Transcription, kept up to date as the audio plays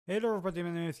Hello everybody,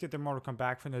 my name is Kit and welcome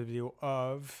back for another video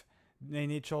of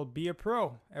NHL Be a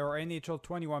Pro, or NHL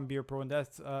 21 Be a Pro in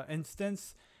that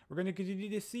instance. We're going to continue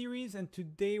this series, and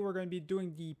today we're going to be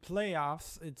doing the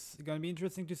playoffs. It's going to be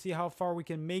interesting to see how far we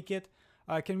can make it.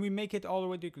 Can we make it all the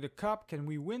way to the cup? Can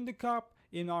we win the cup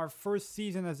in our first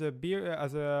season as a player,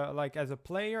 as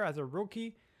a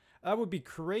rookie? That would be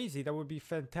crazy. That would be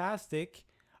fantastic.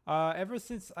 Ever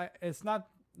since it's not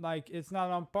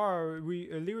on par. We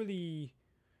literally.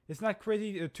 It's not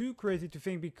crazy, too crazy to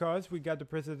think, because we got the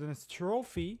President's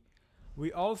Trophy.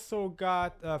 We also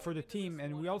got, for the team,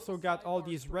 and we also got all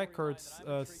these records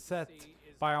set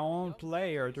by our own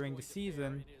player during the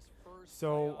season.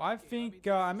 So I think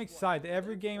I'm excited.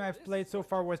 Every game I've played so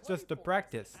far was just the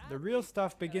practice. The real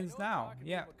stuff begins now.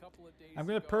 Yeah. I'm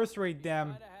going to persuade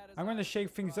them. I'm going to shake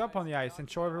things up on the ice and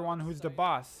show everyone who's the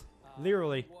boss.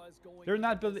 Literally.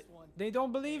 They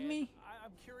don't believe me?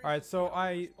 Alright, so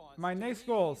my next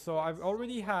goal, so I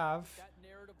already have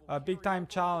a big time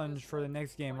challenge for the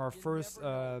next game, our first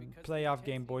playoff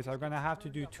game, boys. I'm gonna have to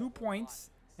do 2 points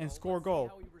and score a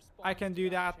goal. I can do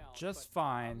that just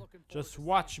fine. Just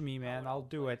watch me, man. I'll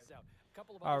do it.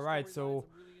 Alright, so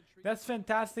that's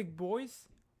fantastic, boys.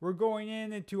 We're going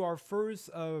into our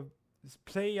first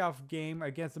playoff game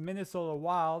against the Minnesota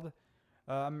Wild.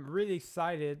 I'm really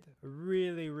excited.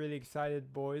 Really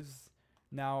excited, boys.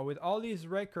 Now, with all these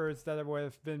records that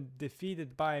have been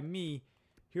defeated by me,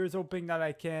 here's hoping that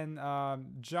I can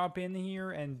jump in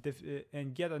here and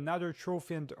get another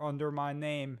trophy under my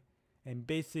name, and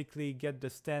basically get the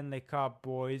Stanley Cup,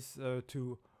 boys,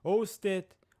 to host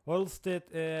it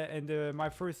in my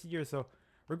first year. So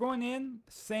we're going in,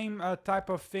 same type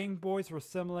of thing, boys. We're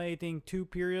simulating 2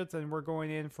 periods, and we're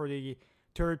going in for the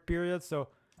 3rd period. So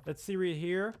let's see right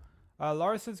here.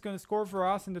 Larson's going to score for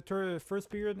us in the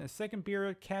first period. In the second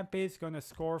period, Kempe's going to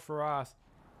score for us.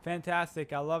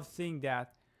 Fantastic. I love seeing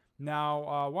that.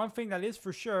 Now, one thing that is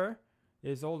for sure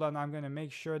is, hold on, I'm going to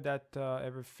make sure that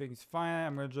everything's fine.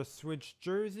 I'm going to just switch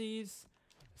jerseys.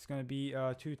 It's going to be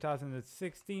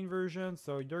 2016 version,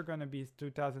 so you're going to be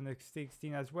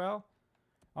 2016 as well.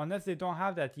 Unless they don't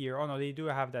have that year. Oh, no, they do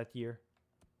have that year.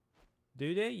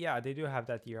 Do they? Yeah, they do have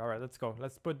that year. All right, let's go.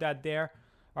 Let's put that there.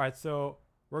 All right, so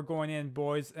we're going in,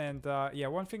 boys, and yeah,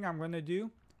 one thing I'm gonna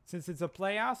do, since it's a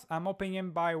playoffs, I'm upping in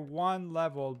by 1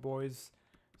 level, boys.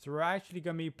 So we're actually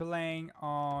gonna be playing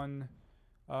on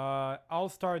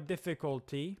all-star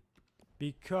difficulty,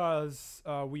 because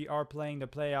we are playing the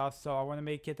playoffs. So I want to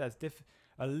make it as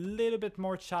a little bit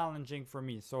more challenging for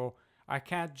me. So I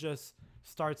can't just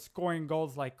start scoring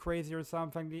goals like crazy or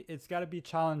something. It's got to be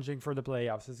challenging for the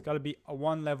playoffs. It's got to be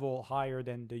 1 level higher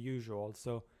than the usual.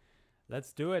 So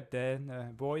let's do it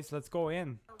then, boys. Let's go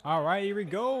in. All right, here we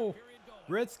go.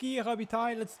 Gretzky,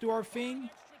 Robitaille, let's do our thing.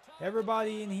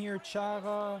 Everybody in here,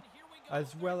 Chara,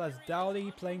 as well as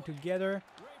Dowdy, playing together.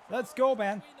 Let's go,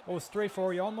 man. Oh, straight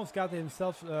forward. He almost got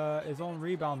himself his own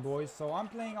rebound, boys. So I'm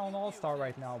playing on All-Star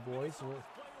right now, boys.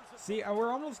 See,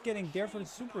 we're almost getting there for the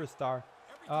Superstar.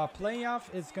 Playoff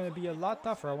is going to be a lot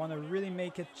tougher. I want to really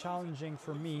make it challenging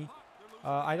for me.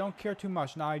 I don't care too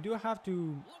much. Now, I do have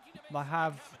to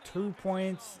have 2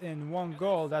 points and 1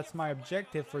 goal. That's my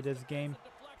objective for this game.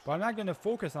 But I'm not going to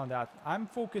focus on that. I'm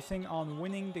focusing on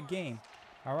winning the game.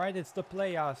 Alright, it's the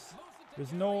playoffs.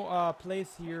 There's no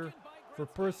place here for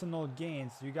personal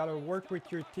gains. You got to work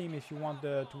with your team if you want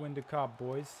to win the cup,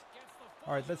 boys.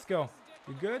 Alright, let's go.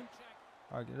 You good?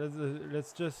 Alright,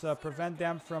 let's just prevent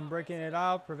them from breaking it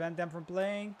out. Prevent them from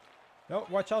playing. No,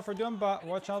 watch out for Dumba.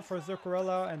 Watch out for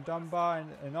Zuccarello and Dumba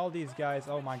and all these guys.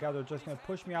 Oh my god, they're just going to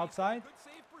push me outside.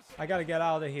 I got to get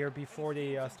out of here before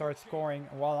they start scoring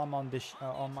while I'm on this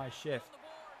on my shift.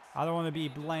 I don't want to be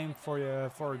blamed for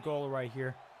a goal right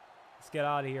here. Let's get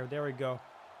out of here. There we go.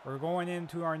 We're going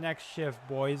into our next shift,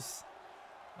 boys.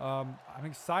 I'm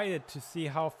excited to see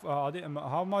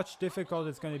how much difficult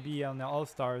it's going to be on the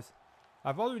All-Stars.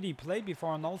 I've already played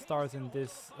before on All-Stars in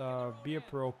this Beer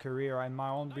Pro career, in my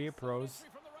own Beer Pros.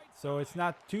 So it's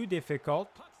not too difficult.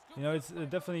 You know, it's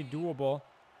definitely doable.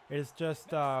 It's just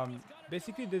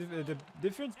basically the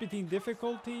difference between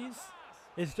difficulties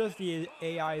is just the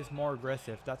AI is more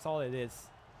aggressive. That's all it is.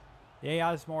 The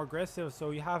AI is more aggressive,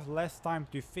 so you have less time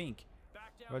to think.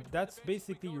 But that's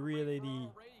basically really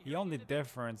the only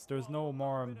difference. There's no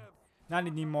more, not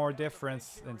any more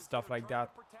difference and stuff like that.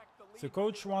 So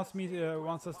coach wants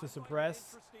us to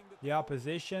suppress the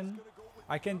opposition.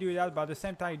 I can do that, but at the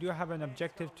same time I do have an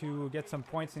objective to get some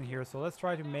points in here. So let's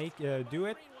try to do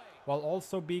it while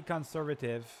also be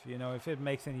conservative, you know, if it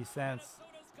makes any sense.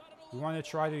 We want to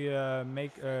try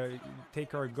to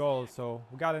take our goal. So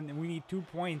we need 2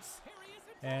 points,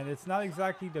 and it's not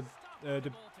exactly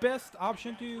the best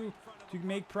option to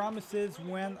make promises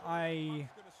when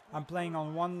I'm playing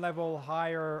on one level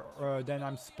higher than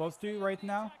I'm supposed to right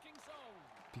now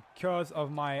because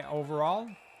of my overall.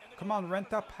 Come on,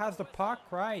 Renta, pass the puck,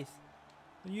 Christ.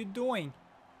 What are you doing?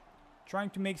 Trying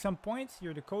to make some points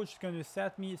here. The coach is going to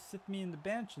sit me in the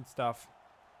bench and stuff.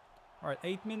 All right,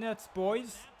 8 minutes,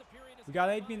 boys. We got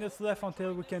 8 minutes left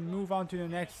until we can move on to the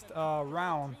next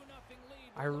round.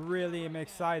 I really am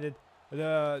excited.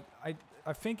 I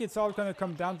think it's all going to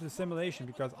come down to the simulation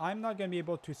because I'm not going to be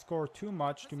able to score too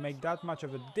much to make that much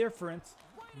of a difference.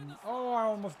 Oh, I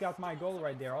almost got my goal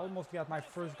right there. Almost got my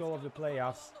first goal of the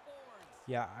playoffs.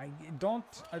 Yeah, I don't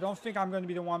think I'm going to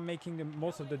be the one making the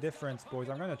most of the difference, boys.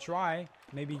 I'm going to try,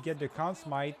 maybe get the Conn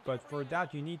Smythe, but for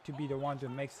that you need to be the one that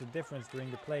makes the difference during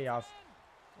the playoffs.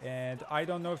 And I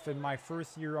don't know if in my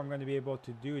first year I'm going to be able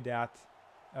to do that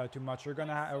too much. We're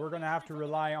gonna have to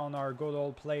rely on our good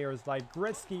old players like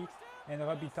Gretzky and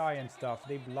Robitaille and stuff.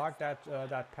 They blocked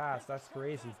that pass. That's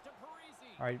crazy.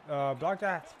 All right, block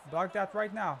that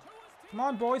right now. Come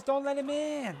on, boys, don't let him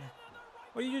in.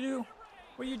 What do you do?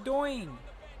 What are you doing?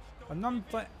 I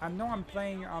know I'm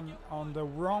playing on the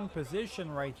wrong position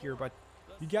right here, but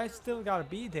you guys still gotta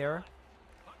be there.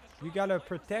 You gotta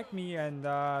protect me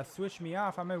and switch me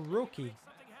off. I'm a rookie.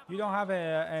 You don't have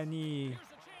any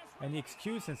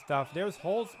excuse and stuff. There's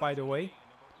Holtz, by the way.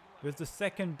 There's the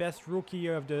second best rookie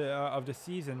of the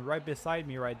season right beside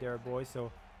me right there, boys.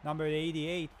 So number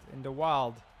 88 in the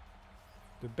Wild.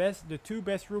 The two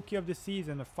best rookie of the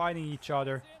season are fighting each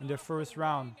other in the first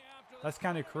round. That's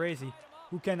kind of crazy.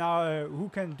 Who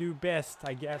can do best,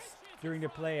 I guess, during the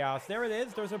playoffs? There it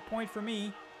is. There's a point for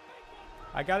me.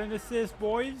 I got an assist,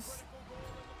 boys.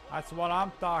 That's what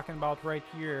I'm talking about right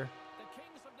here.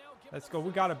 Let's go.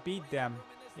 We gotta beat them.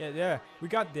 Yeah. We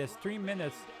got this. 3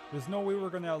 minutes. There's no way we're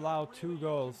gonna allow 2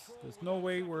 goals. There's no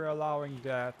way we're allowing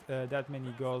that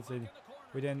many goals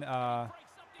within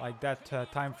like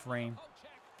that time frame.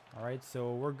 All right,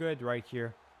 so we're good right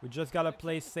here. We just gotta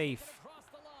play safe.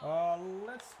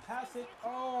 Let's pass it.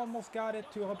 Oh, almost got it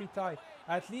to Robitaille.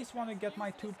 I at least want to get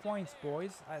my 2 points,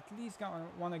 boys. I at least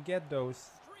want to get those.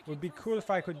 Would be cool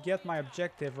if I could get my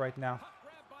objective right now.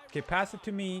 Okay, pass it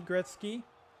to me, Gretzky.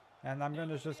 And I'm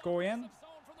gonna just go in.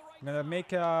 I'm gonna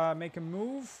make a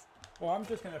move. Oh, I'm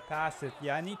just gonna pass it.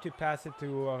 Yeah, I need to pass it to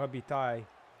Robitaille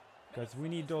because we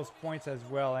need those points as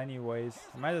well anyways.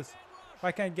 If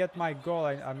I can get my goal,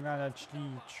 I'm gonna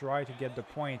actually try to get the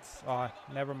points.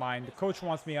 Never mind. The coach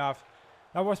wants me off.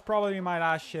 That was probably my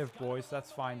last shift, boys.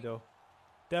 That's fine though.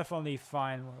 Definitely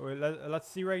fine. Let's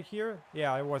see right here.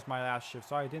 Yeah, it was my last shift.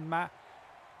 So I did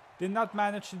not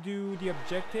manage to do the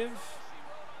objective,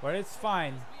 but it's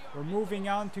fine. We're moving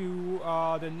on to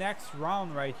the next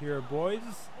round right here, boys.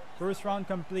 First round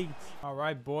complete. All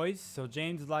right, boys. So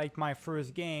James liked my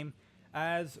first game,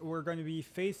 as we're going to be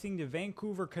facing the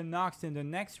Vancouver Canucks in the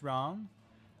next round.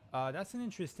 That's an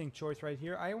interesting choice right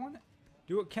here.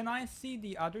 Can I see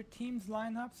the other team's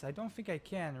lineups? I don't think I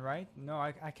can, right? No,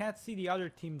 I can't see the other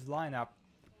team's lineup.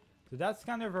 So that's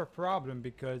kind of a problem,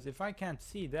 because if I can't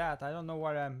see that, I don't know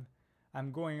what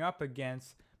I'm going up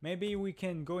against. Maybe we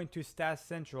can go into Stats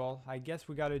Central. I guess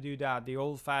we got to do that the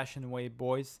old-fashioned way,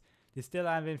 boys. They still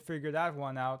haven't figured that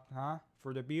one out, huh?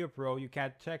 For the Be A Pro, you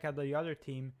can't check out the other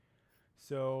team.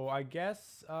 So I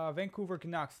guess Vancouver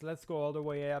Canucks, let's go all the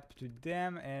way up to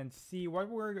them and see what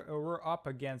we're up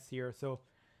against here. So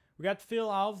we got Phil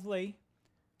Housley,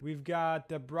 we've got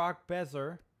Brock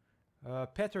Besser,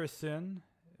 Pettersson,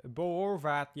 Bo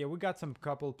Horvat. Yeah, we got some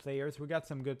couple players. We got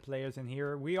some good players in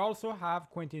here. We also have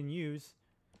Quentin Hughes.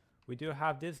 We do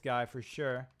have this guy for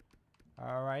sure.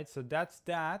 All right, so that's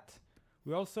that.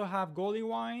 We also have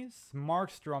goalie-wise,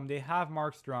 Markstrom. They have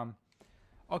Markstrom.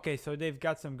 Okay, so they've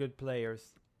got some good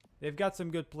players. They've got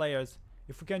some good players.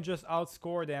 If we can just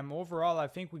outscore them, overall, I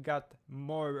think we got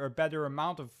a better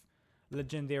amount of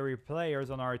legendary players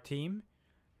on our team.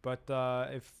 But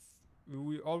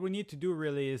all we need to do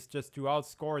really is just to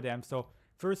outscore them. So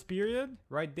first period,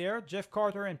 right there, Jeff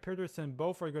Carter and Pettersson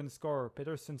both are going to score.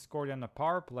 Pettersson scored on the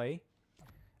power play.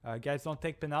 Guys don't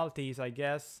take penalties, I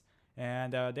guess.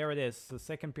 And there it is. The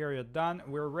second period done.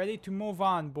 We're ready to move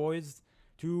on, boys,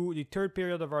 to the third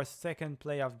period of our second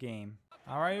playoff game.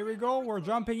 Alright, here we go. We're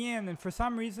jumping in, and for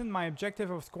some reason my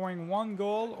objective of scoring 1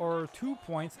 goal or 2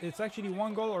 points, it's actually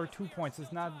 1 goal or 2 points.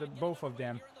 It's not both of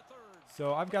them.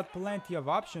 So I've got plenty of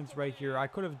options right here. I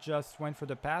could have just went for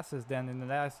the passes then in the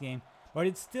last game, but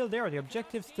it's still there. The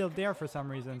objective's still there for some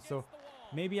reason, so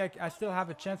maybe I still have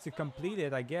a chance to complete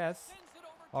it, I guess.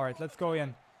 Alright, let's go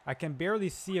in. I can barely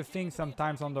see a thing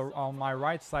sometimes on my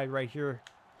right side right here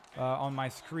on my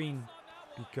screen.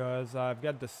 because I've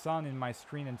got the sun in my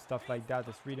screen and stuff like that.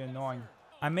 It's really annoying.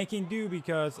 I'm making do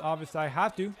because obviously I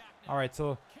have to. All right,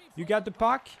 so you got the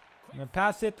puck. I'm gonna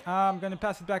pass it. I'm gonna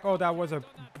pass it back. Oh, that was a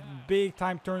big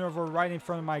time turnover right in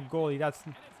front of my goalie. That's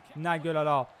not good at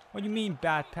all. What do you mean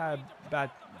bad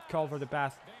call for the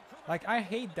pass? Like, I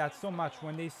hate that so much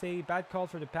when they say bad call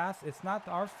for the pass. It's not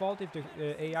our fault if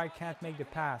the AI can't make the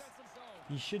pass.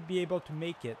 He should be able to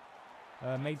make it.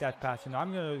 Make that pass. You know,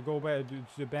 I'm gonna go back to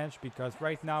the bench because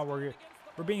right now we're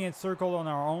being encircled on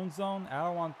our own zone. I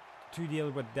don't want to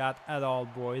deal with that at all,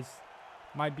 boys.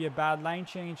 Might be a bad line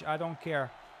change. I don't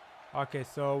care. Okay,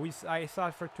 so I saw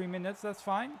it for 3 minutes. That's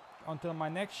fine until my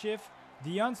next shift.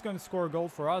 Dion's gonna score a goal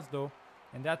for us though,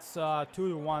 and that's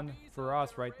 2-1 for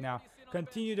us right now.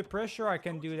 Continue the pressure. I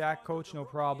can do that, coach. No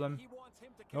problem.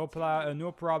 No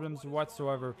problems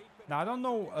whatsoever. Now I don't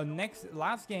know.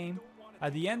 Last game.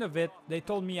 At the end of it, they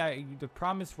told me the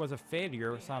promise was a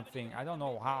failure or something. I don't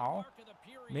know how.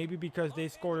 Maybe because they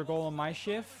scored a goal on my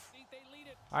shift.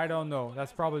 I don't know.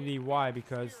 That's probably why,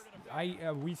 because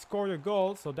we scored a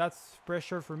goal, so that's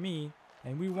pressure for me,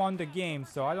 and we won the game.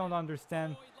 So I don't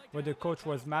understand what the coach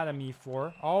was mad at me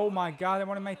for. Oh my God!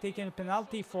 What am I taking a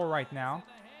penalty for right now?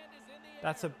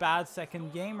 That's a bad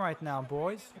second game right now,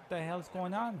 boys. What the hell is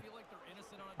going on?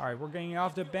 All right, we're getting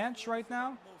off the bench right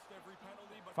now.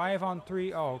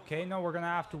 5-on-3. Oh, okay. No, we're gonna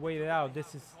have to wait it out.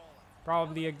 This is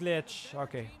probably a glitch.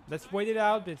 Okay, let's wait it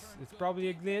out. It's probably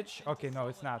a glitch. Okay, no,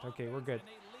 it's not. Okay, we're good.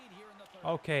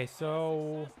 Okay,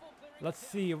 so let's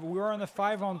see. We're on a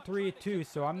 5-on-3 too,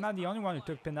 so I'm not the only one who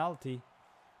took penalty.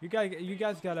 You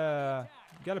guys gotta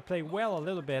play well a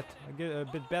little bit, a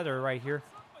bit better right here.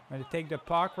 I'm gonna take the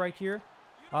puck right here.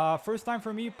 First time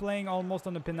for me playing almost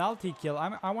on the penalty kill.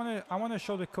 I wanna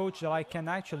show the coach that I can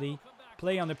actually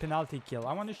play on the penalty kill.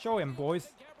 I want to show him, boys.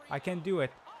 I can do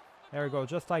it. There we go,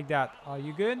 just like that. Are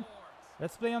you good?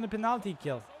 Let's play on the penalty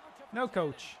kill. No,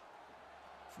 coach.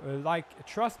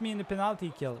 Trust me in the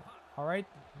penalty kill. All right,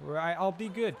 I'll be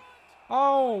good.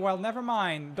 Oh well, never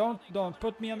mind. Don't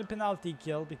put me on the penalty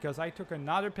kill because I took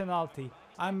another penalty.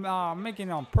 I'm making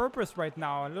it on purpose right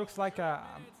now. It looks like I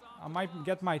might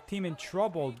get my team in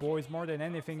trouble, boys, more than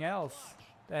anything else.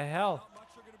 The hell?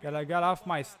 I got off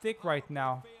my stick right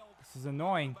now. This is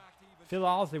annoying. Phil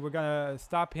Halsey, we're gonna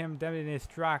stop him dead in his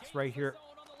tracks right here.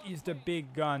 He's the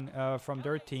big gun from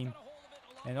their team.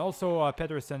 And also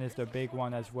Pedersen is the big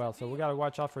one as well. So we gotta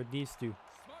watch out for these two.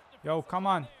 Yo, come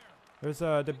on. There's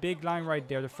the big line right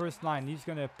there, the first line. He's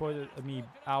gonna put me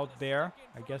out there.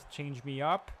 I guess change me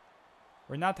up.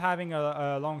 We're not having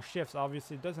a long shifts.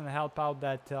 Obviously, it doesn't help out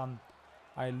that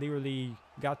I literally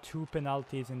got 2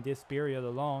 penalties in this period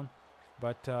alone.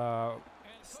 But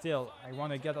still, I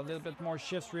want to get a little bit more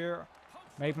shifts here.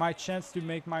 Make my chance to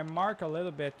make my mark a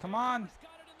little bit. Come on.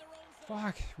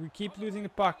 Fuck, we keep losing the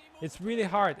puck. It's really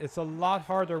hard. It's a lot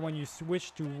harder when you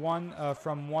switch to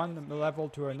from one level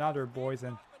to another, boys.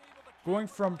 And going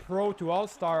from pro to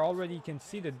all-star, already you can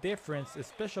see the difference,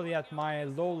 especially at my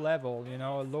low level, you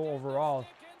know, low overall.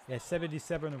 Yeah,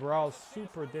 77 overall,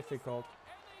 super difficult.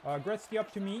 Gretzky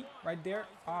up to me, right there.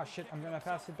 Ah, shit, I'm gonna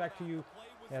pass it back to you.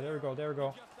 Yeah, there we go, there we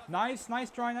go. Nice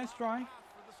try, nice try.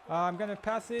 I'm gonna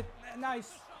pass it.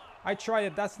 Nice. I tried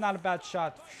it. That's not a bad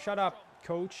shot. Shut up,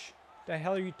 coach. The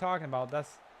hell are you talking about?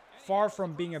 That's far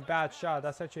from being a bad shot.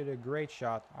 That's actually a great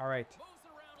shot. All right.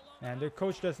 And the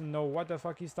coach doesn't know what the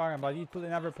fuck he's talking about. He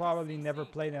probably never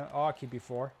played in hockey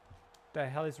before. What the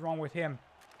hell is wrong with him?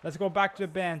 Let's go back to the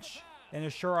bench and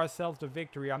assure ourselves the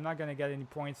victory. I'm not gonna get any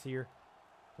points here,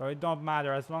 so it don't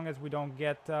matter. As long as we don't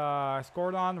get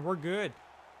scored on, we're good.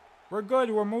 We're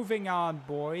good. We're moving on,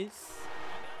 boys.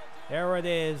 There it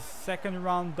is. Second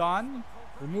round done.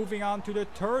 We're moving on to the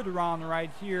third round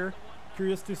right here.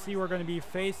 Curious to see who we're going to be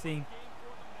facing.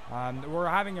 We're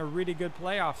having a really good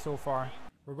playoff so far.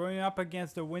 We're going up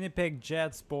against the Winnipeg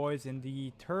Jets, boys, in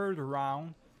the third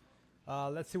round.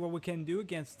 Let's see what we can do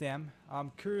against them.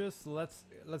 I'm curious. Let's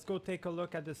go take a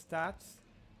look at the stats.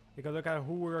 Take a look at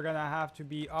who we're going to have to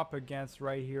be up against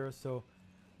right here. So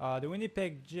the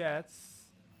Winnipeg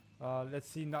Jets. Let's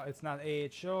see. No, it's not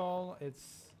AHL.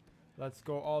 Let's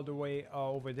go all the way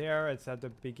over there. It's at the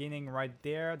beginning right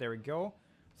there. There we go.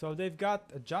 So they've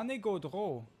got Johnny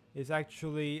Gaudreau is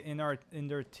actually in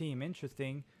their team.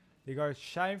 Interesting. They got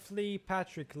Shifley,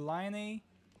 Patrick Laine.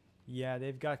 Yeah,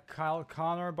 they've got Kyle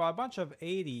Connor, but a bunch of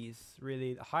 80s,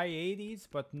 really high 80s,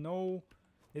 but no,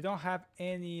 they don't have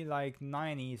any like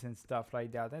 90s and stuff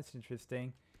like that. That's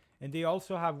interesting. And they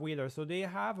also have Wheeler, so they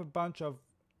have a bunch of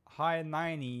high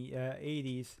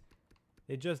 80s.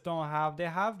 They just don't have. They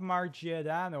have Mark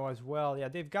Giordano as well. Yeah,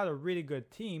 they've got a really good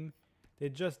team. They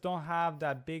just don't have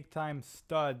that big-time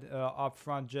stud up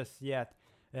front just yet.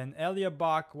 And Elia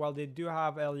Bach, well, they do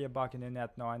have Elia Bach in the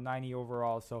net now at 90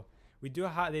 overall. So they do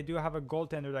have a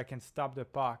goaltender that can stop the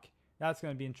puck. That's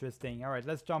going to be interesting. All right,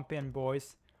 let's jump in,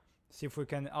 boys. See if we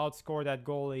can outscore that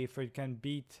goalie, if we can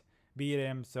beat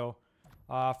him. So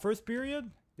first period,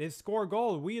 they score a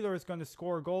goal. Wheeler is going to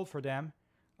score a goal for them.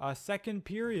 Second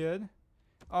period,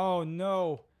 oh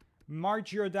no. Mark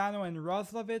Giordano and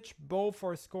Roslovic both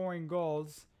are scoring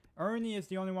goals. Ernie is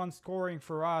the only one scoring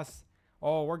for us.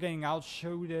 Oh, we're getting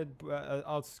outscored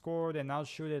and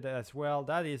outshooted as well.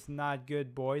 That is not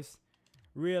good, boys.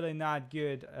 Really not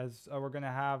good, as we're going to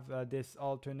have this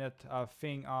alternate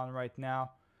thing on right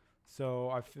now. So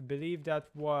I believe that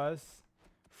was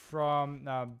from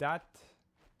that.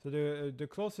 So the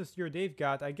closest year they've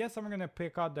got, I guess I'm going to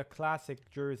pick out the classic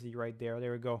jersey right there.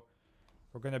 There we go.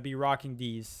 We're going to be rocking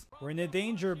these. We're in a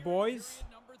danger, boys.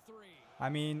 I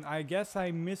mean, I guess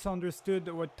I misunderstood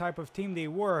what type of team they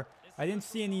were. I didn't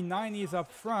see any 90s up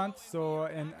front, so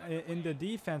in the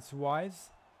defense-wise.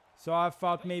 So I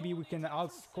thought maybe we can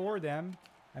outscore them.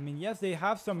 I mean, yes, they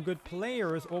have some good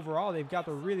players overall. They've got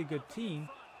a really good team.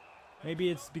 Maybe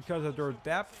it's because of their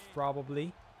depth,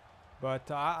 probably.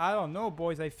 But I don't know,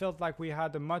 boys. I felt like we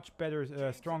had a much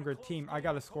better, stronger team. I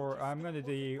got to score. I'm going to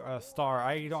do a star.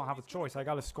 I don't have a choice. I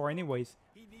got to score anyways.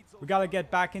 We got to get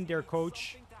back in there,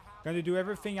 coach. Going to do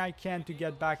everything I can to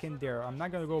get back in there. I'm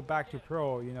not going to go back to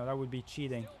pro. You know, that would be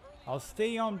cheating. I'll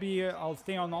stay on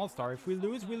All-Star. If we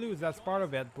lose, we lose. That's part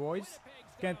of it, boys.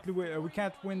 We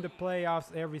can't win the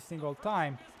playoffs every single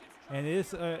time. And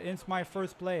it's my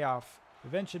first playoff.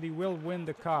 Eventually, we'll win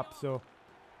the cup. So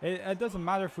it doesn't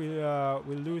matter if we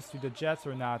lose to the Jets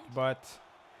or not, but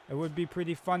it would be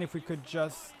pretty fun if we could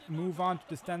just move on to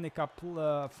the Stanley Cup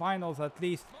finals at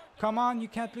least. Come on, you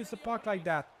can't lose the puck like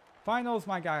that. Finals,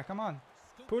 my guy, come on.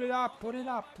 Put it up,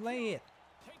 play it.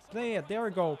 Play it, there we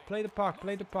go. Play the puck,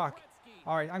 play the puck.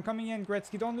 All right, I'm coming in,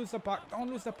 Gretzky. Don't lose the puck, don't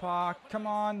lose the puck. Come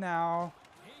on now.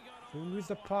 Don't lose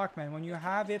the puck, man. When you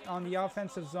have it on the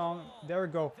offensive zone, there we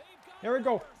go. There we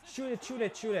go. Shoot it, shoot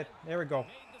it, shoot it. There we go.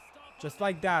 Just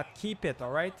like that. Keep it,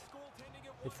 all right?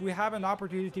 If we have an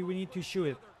opportunity, we need to shoot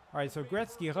it. All right, so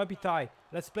Gretzky, Robitaille,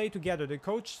 let's play together. The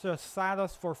coach sat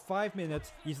us for 5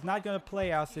 minutes. He's not going to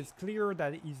play us. It's clear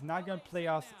that he's not going to play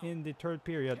us in the third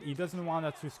period. He doesn't want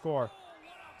us to score.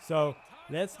 So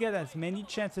let's get as many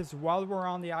chances while we're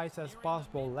on the ice as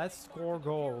possible. Let's score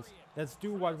goals. Let's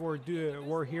do what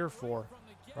we're here for.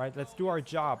 Right? Let's do our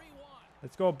job.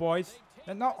 Let's go, boys.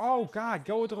 And no, oh God,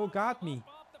 Gaudreau got me.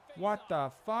 What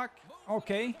the fuck?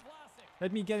 Okay.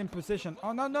 Let me get in position.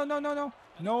 Oh, no, no, no, no, no.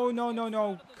 No, no, no,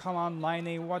 no. Come on,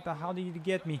 Line. What the hell did you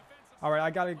get me? All right,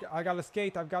 I gotta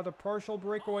skate. I've got a partial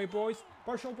breakaway, boys.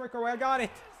 Partial breakaway. I got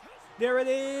it. There it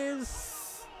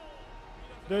is.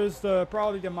 There's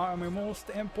probably my most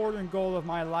important goal of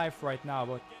my life right now.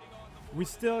 But we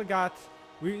still got,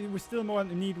 we still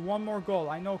need one more goal.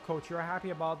 I know, coach. You're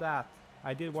happy about that.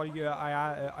 I did what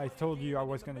I told you I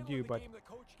was gonna do, but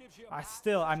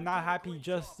I'm not happy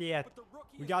just yet.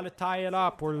 We gotta tie it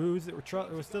up. We're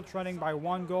still trailing by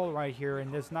 1 goal right here,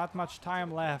 and there's not much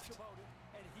time left.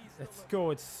 Let's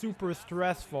go. It's super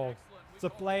stressful. It's a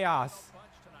playoffs.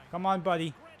 Come on,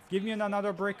 buddy. Give me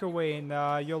another breakaway,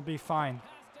 and you'll be fine.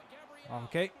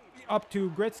 Okay, up to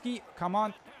Gretzky. Come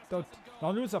on. Don't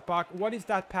lose a puck. What is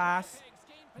that pass?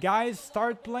 Guys,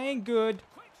 start playing good.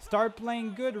 Start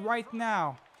playing good right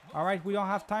now. All right, we don't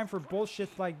have time for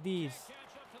bullshit like these.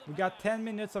 We got 10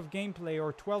 minutes of gameplay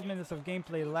or 12 minutes of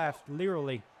gameplay left,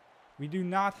 literally. We do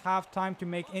not have time to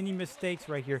make any mistakes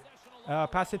right here.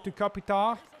 Pass it to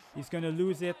Kopitar. He's going to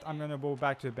lose it. I'm going to go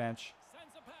back to the bench.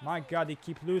 My God, they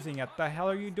keep losing it. The hell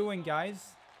are you doing,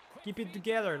 guys? Keep it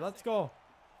together. Let's go.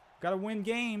 Gotta win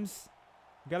games.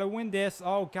 Gotta win this.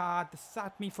 Oh, God. This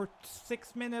sat me for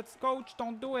 6 minutes. Coach,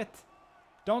 don't do it.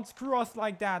 Don't screw us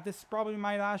like that. This is probably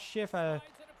my last shift.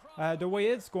 The way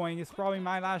it's going, it's probably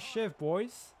my last shift,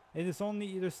 boys. There's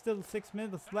still 6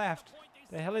 minutes left.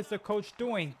 The hell is the coach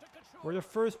doing? We're the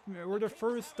first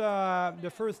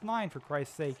line, for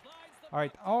Christ's sake. All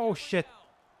right. Oh shit!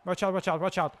 Watch out! Watch out!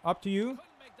 Watch out! Up to you.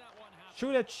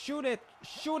 Shoot it! Shoot it!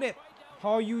 Shoot it!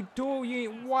 How are you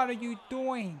doing? What are you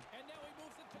doing?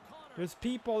 There's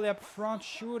people up front.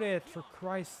 Shoot it! For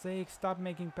Christ's sake! Stop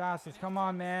making passes. Come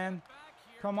on, man.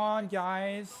 Come on,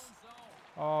 guys.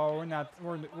 Oh,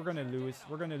 we're gonna lose.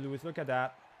 We're gonna lose. Look at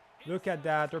that. Look at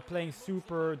that. They're playing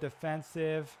super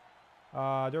defensive.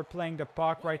 They're playing the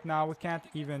puck right now. We can't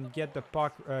even get the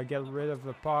puck, get rid of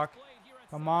the puck.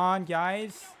 Come on,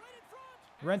 guys.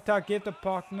 Renta, get the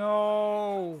puck.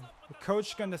 No. The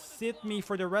coach gonna sit me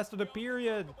for the rest of the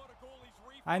period.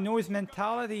 I know his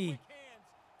mentality.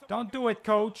 Don't do it,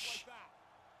 coach.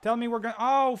 Tell me we're gonna...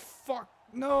 Oh, fuck.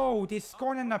 No, they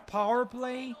scored in a power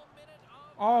play?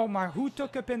 Oh my, who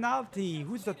took a penalty?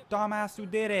 Who's the dumbass who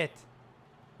did it?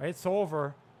 It's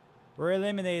over. We're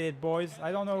eliminated, boys.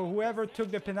 I don't know. Whoever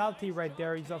took the penalty right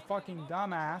there, he's a fucking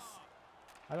dumbass.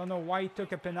 I don't know why he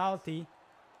took a penalty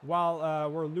while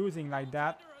we're losing like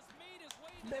that.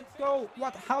 Let's go.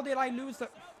 What? How did I lose the...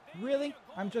 Really?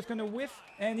 I'm just gonna whiff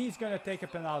and he's gonna take a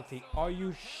penalty. Are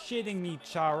you shitting me,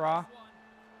 Chara?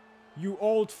 You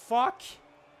old fuck?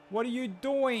 What are you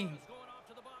doing?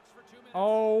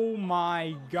 Oh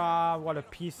my god, what a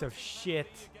piece of shit.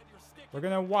 We're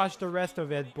gonna watch the rest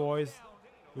of it, boys.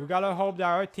 We gotta hope that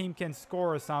our team can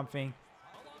score or something.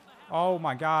 Oh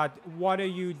my god, what are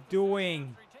you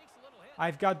doing?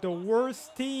 I've got the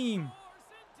worst team.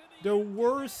 The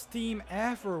worst team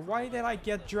ever. Why did I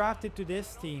get drafted to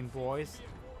this team, boys?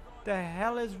 The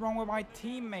hell is wrong with my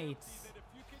teammates?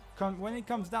 When it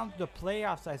comes down to the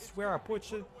playoffs, I swear I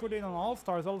put it on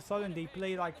All-Stars. All of a sudden, they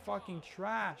play like fucking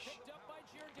trash.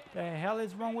 The hell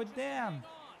is wrong with them?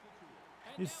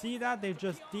 You see that? They're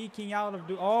just deking out of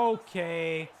the...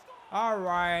 Okay.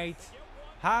 Alright.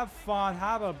 Have fun.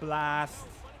 Have a blast.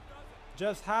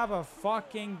 Just have a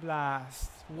fucking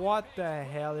blast. What the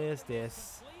hell is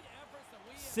this?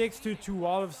 6-2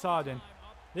 all of a sudden.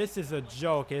 This is a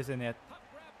joke, isn't it?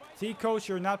 See, coach,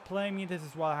 you're not playing me. This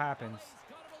is what happens.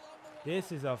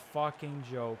 This is a fucking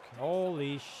joke.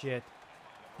 Holy shit.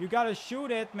 You gotta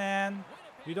shoot it, man.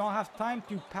 You don't have time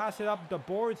to pass it up the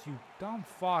boards, you dumb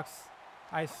fucks.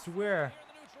 I swear.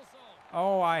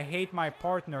 Oh, I hate my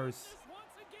partners.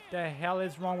 The hell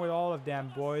is wrong with all of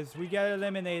them, boys? We get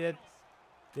eliminated.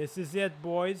 This is it,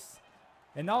 boys.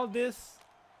 And all this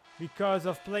because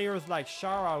of players like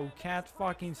Shara who can't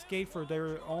fucking skate for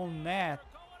their own net.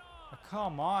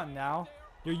 Come on now.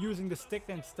 They're using the stick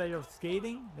instead of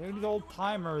skating. They're these old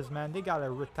timers, man. They gotta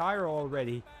retire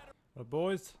already. But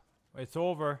boys, it's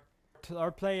over.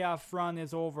 Our playoff run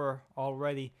is over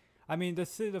already. I mean, the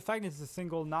fact it's a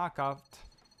single knockout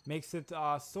makes it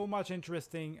so much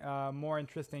interesting, more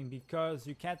interesting, because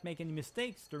you can't make any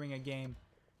mistakes during a game.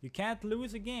 You can't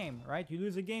lose a game, right? You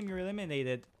lose a game, you're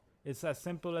eliminated. It's as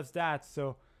simple as that.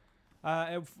 So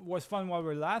it was fun while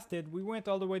we lasted. We went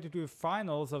all the way to the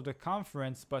finals of the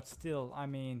conference, but still, I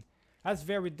mean, that's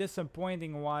very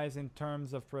disappointing wise in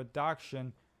terms of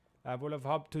production. I would have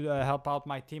hoped to help out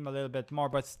my team a little bit more,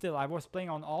 but still, I was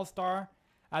playing on All-Star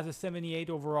as a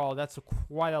 78 overall. That's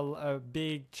quite a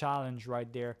big challenge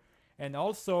right there. And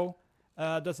also,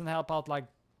 doesn't help out like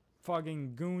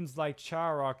fucking goons like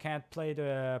Chara can't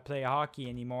play hockey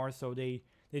anymore, so they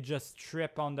just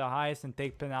trip on the ice and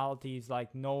take penalties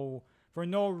like for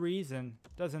no reason.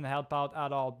 Doesn't help out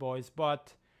at all, boys.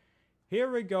 But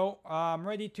here we go. I'm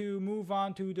ready to move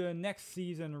on to the next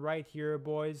season right here,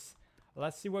 boys.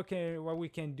 Let's see what we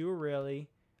can do, really.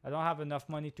 I don't have enough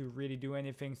money to really do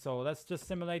anything, so let's just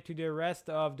simulate to the rest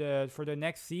of for the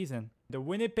next season. The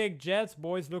Winnipeg Jets,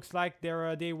 boys, looks like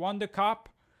they won the cup.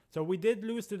 So we did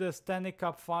lose to the Stanley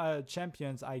Cup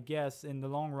champions, I guess, in the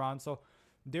long run. So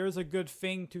there's a good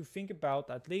thing to think about.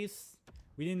 At least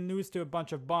we didn't lose to a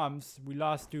bunch of bums. We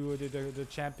lost to the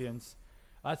champions.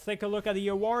 Let's take a look at the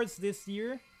awards this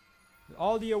year.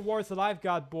 All the awards that I've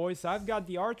got, boys. I've got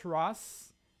the Art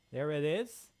Ross. There it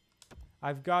is.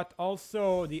 I've got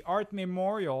also the Art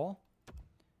Memorial.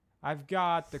 I've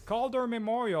got the Calder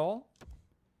Memorial.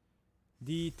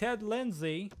 The Ted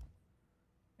Lindsay.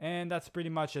 And that's pretty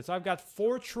much it. So I've got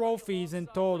 4 trophies in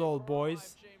total,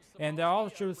 boys. And I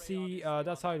also see,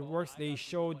 that's how it works. They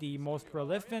show the most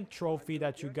prolific trophy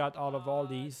that you got out of all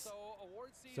these.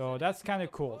 So that's kind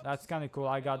of cool. That's kind of cool.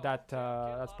 I got that.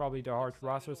 That's probably the Hart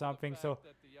Ross or something. So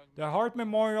the Hart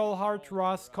Memorial, Hart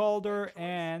Ross, Calder,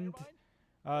 and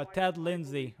Ted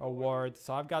Lindsay Award.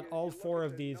 So I've got all 4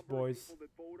 of these, boys.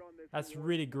 That's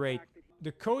really great.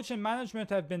 The coach and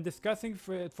management have been discussing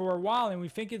for a while, and we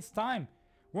think it's time.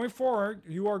 Going forward,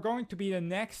 you are going to be the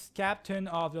next captain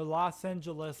of the Los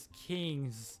Angeles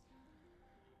Kings.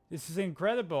 This is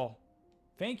incredible.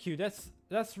 Thank you.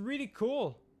 That's really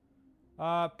cool.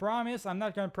 Promise, I'm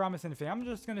not going to promise anything. I'm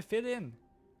just going to fit in.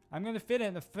 I'm going to fit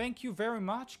in. Thank you very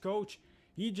much, coach.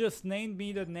 He just named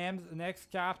me the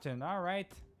next captain. All right.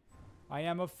 I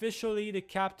am officially the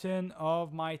captain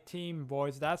of my team,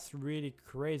 boys. That's really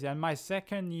crazy. And my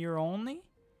second year only?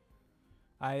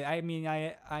 I mean,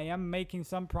 I am making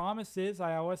some promises.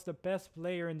 I was the best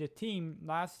player in the team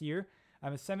last year.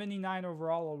 I'm a 79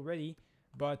 overall already.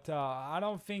 But I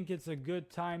don't think it's a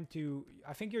good time to...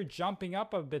 I think you're jumping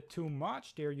up a bit too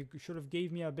much there. You should have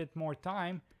gave me a bit more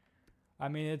time. I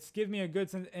mean, it's give me a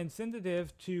good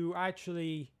incentive to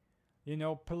actually, you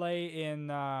know, play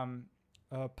in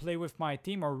play with my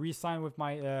team or re-sign with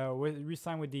my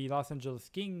re-sign with the Los Angeles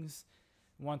Kings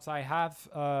once I have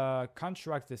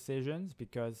contract decisions,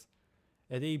 because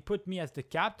they put me as the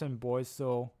captain, boys.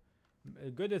 So a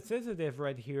good incentive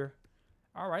right here.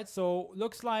 All right, so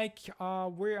looks like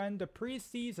we're in the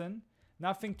preseason.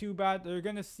 Nothing too bad. You're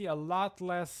going to see a lot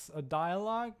less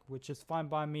dialogue, which is fine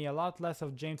by me. A lot less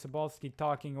of James Sabalski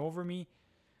talking over me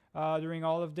during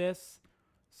all of this.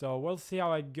 So we'll see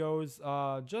how it goes.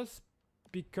 Just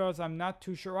because I'm not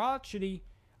too sure. Actually,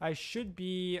 I should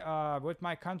be, with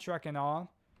my contract and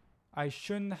all, I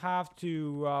shouldn't have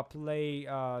to play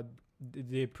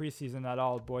the preseason at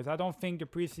all, boys. I don't think the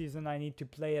preseason I need to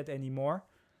play it anymore.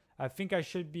 I think I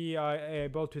should be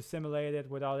able to simulate it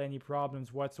without any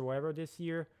problems whatsoever this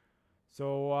year.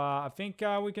 So I think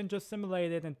we can just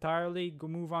simulate it entirely,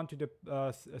 move on to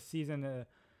the season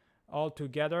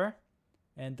altogether.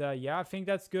 And yeah, I think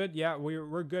that's good. Yeah,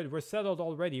 we're good. We're settled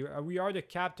already. We are the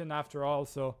captain after all,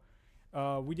 so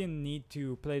we didn't need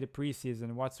to play the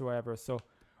preseason whatsoever. So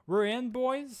we're in,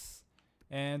 boys.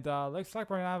 And looks like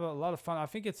we're going to have a lot of fun. I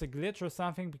think it's a glitch or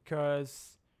something,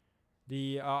 because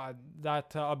the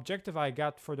that objective I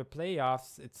got for the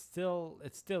playoffs, it's still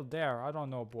there. I don't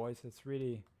know, boys. It's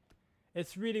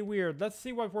really weird. Let's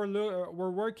see what we're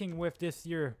working with this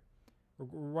year,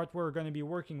 what we're going to be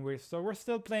working with. So we're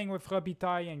still playing with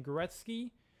Robitaille and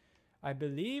Gretzky. I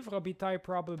believe Robitaille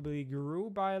probably grew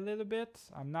by a little bit.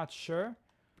 I'm not sure,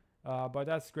 but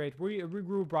that's great. We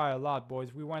grew by a lot,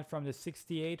 boys. We went from the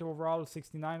 68 overall to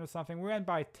 69 or something. We went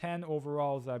by 10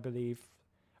 overalls, I believe.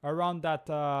 Around that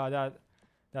lineup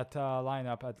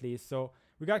at least. So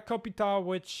we got Kopitar,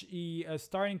 which he is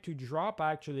starting to drop.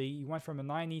 Actually, he went from a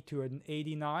 90 to an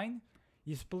 89.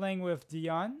 He's playing with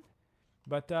Dion,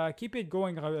 but keep it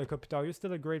going, Kopitar. You're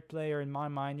still a great player in my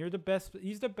mind. You're the best.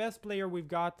 He's the best player we've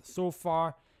got so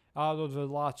far out of the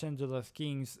Los Angeles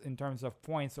Kings in terms of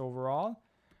points overall.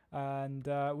 And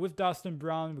with Dustin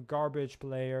Brown, garbage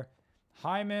player,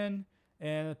 Hyman.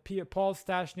 And Paul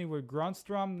Stastny with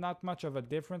Grundstrom, not much of a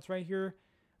difference right here.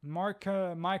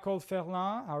 Michael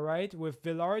Ferland, all right, with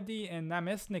Vilardi and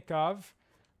Namestnikov.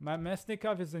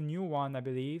 Namestnikov is a new one, I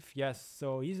believe. Yes,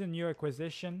 so he's a new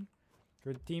acquisition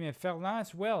for the team. And Ferland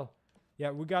as well. Yeah,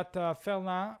 we got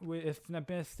Ferland with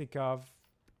Namestnikov.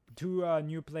 Two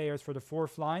new players for the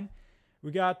fourth line.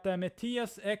 We got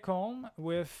Matthias Ekholm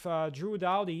with Drew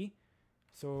Doughty.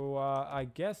 So I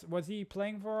guess, was he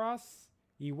playing for us?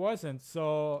 He wasn't.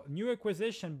 So new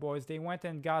acquisition, boys. They went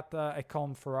and got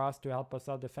Ekholm for us to help us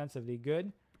out defensively.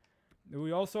 Good.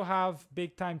 We also have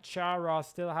big time Chara.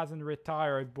 Still hasn't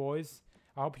retired, boys.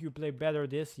 I hope you play better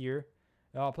this year.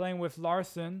 Playing with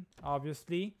Larson,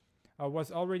 obviously.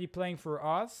 Was already playing for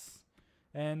us.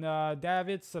 And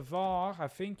David Savard, I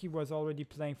think he was already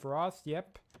playing for us.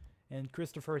 Yep. And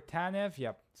Christopher Tanev.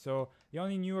 Yep. So the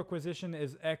only new acquisition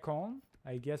is Ekholm,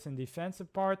 I guess, in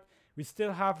defensive part. We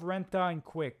still have Renta and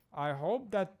Quick. I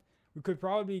hope that we could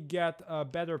probably get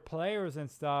better players and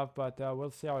stuff, but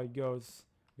we'll see how it goes.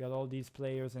 We got all these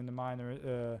players in the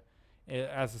minor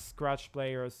as a scratch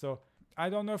players. So I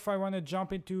don't know if I want to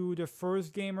jump into the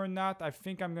first game or not. I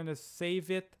think I'm going to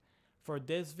save it for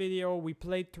this video. We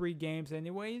played 3 games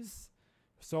anyways.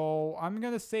 So I'm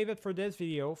going to save it for this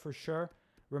video for sure.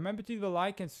 Remember to leave a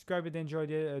like and subscribe if you enjoyed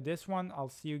this one. I'll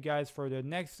see you guys for the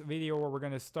next video where we're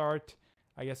going to start,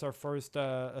 I guess, our first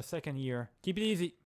second year. Keep it easy.